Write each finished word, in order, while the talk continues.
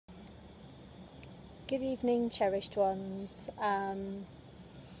Good evening, cherished ones.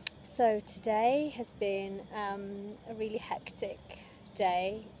 So today has been a really hectic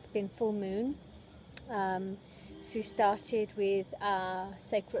day. It's been full moon. So we started with our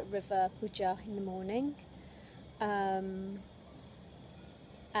sacred river puja in the morning, and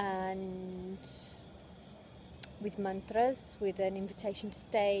with mantras, with an invitation to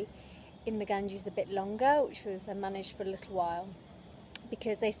stay in the Ganges a bit longer, which was I managed for a little while,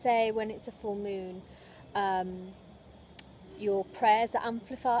 because they say when it's a full moon, your prayers are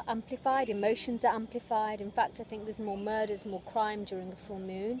amplified, emotions are amplified. In fact, I think there's more murders, more crime during a full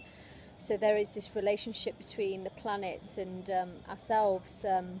moon. So there is this relationship between the planets and ourselves.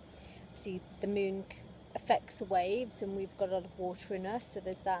 See, the moon affects the waves, and we've got a lot of water in us, so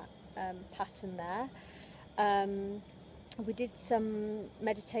there's that pattern there. We did some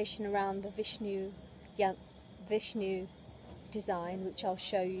meditation around the Vishnu design, which I'll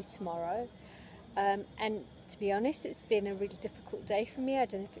show you tomorrow. And to be honest, it's been a really difficult day for me. I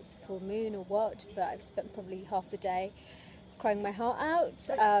don't know if it's a full moon or what, but I've spent probably half the day crying my heart out.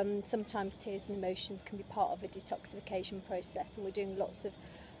 Sometimes tears and emotions can be part of a detoxification process, and we're doing lots of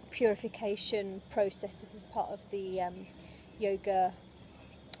purification processes as part of the yoga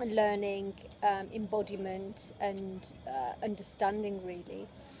learning, embodiment and understanding, really.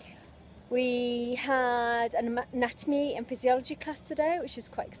 We had an anatomy and physiology class today, which was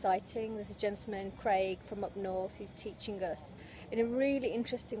quite exciting. There's a gentleman, Craig, from up north, who's teaching us in a really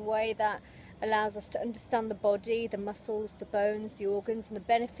interesting way that allows us to understand the body, the muscles, the bones, the organs, and the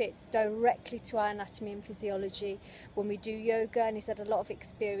benefits directly to our anatomy and physiology when we do yoga. And he's had a lot of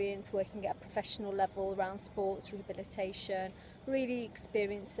experience working at a professional level around sports, rehabilitation. Really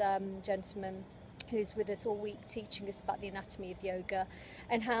experienced gentleman who's with us all week teaching us about the anatomy of yoga,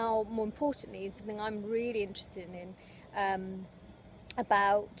 and how, more importantly, and something I'm really interested in,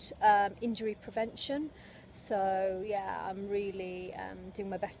 about injury prevention. So yeah, I'm really doing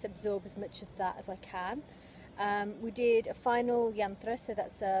my best to absorb as much of that as I can. We did a final yantra, so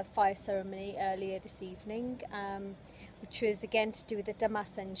that's a fire ceremony earlier this evening, which was again to do with the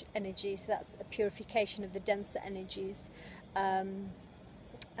Damas energy, so that's a purification of the denser energies.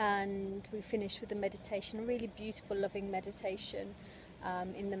 And we finished with a meditation, a really beautiful, loving meditation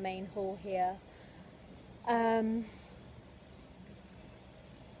in the main hall here. I'm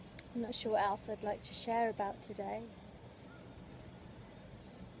not sure what else I'd like to share about today.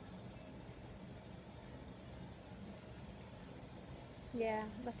 Yeah,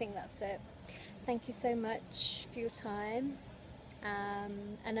 I think that's it. Thank you so much for your time,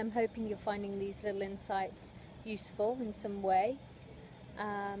 and I'm hoping you're finding these little insights useful in some way.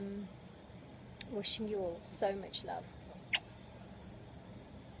 Wishing you all so much love.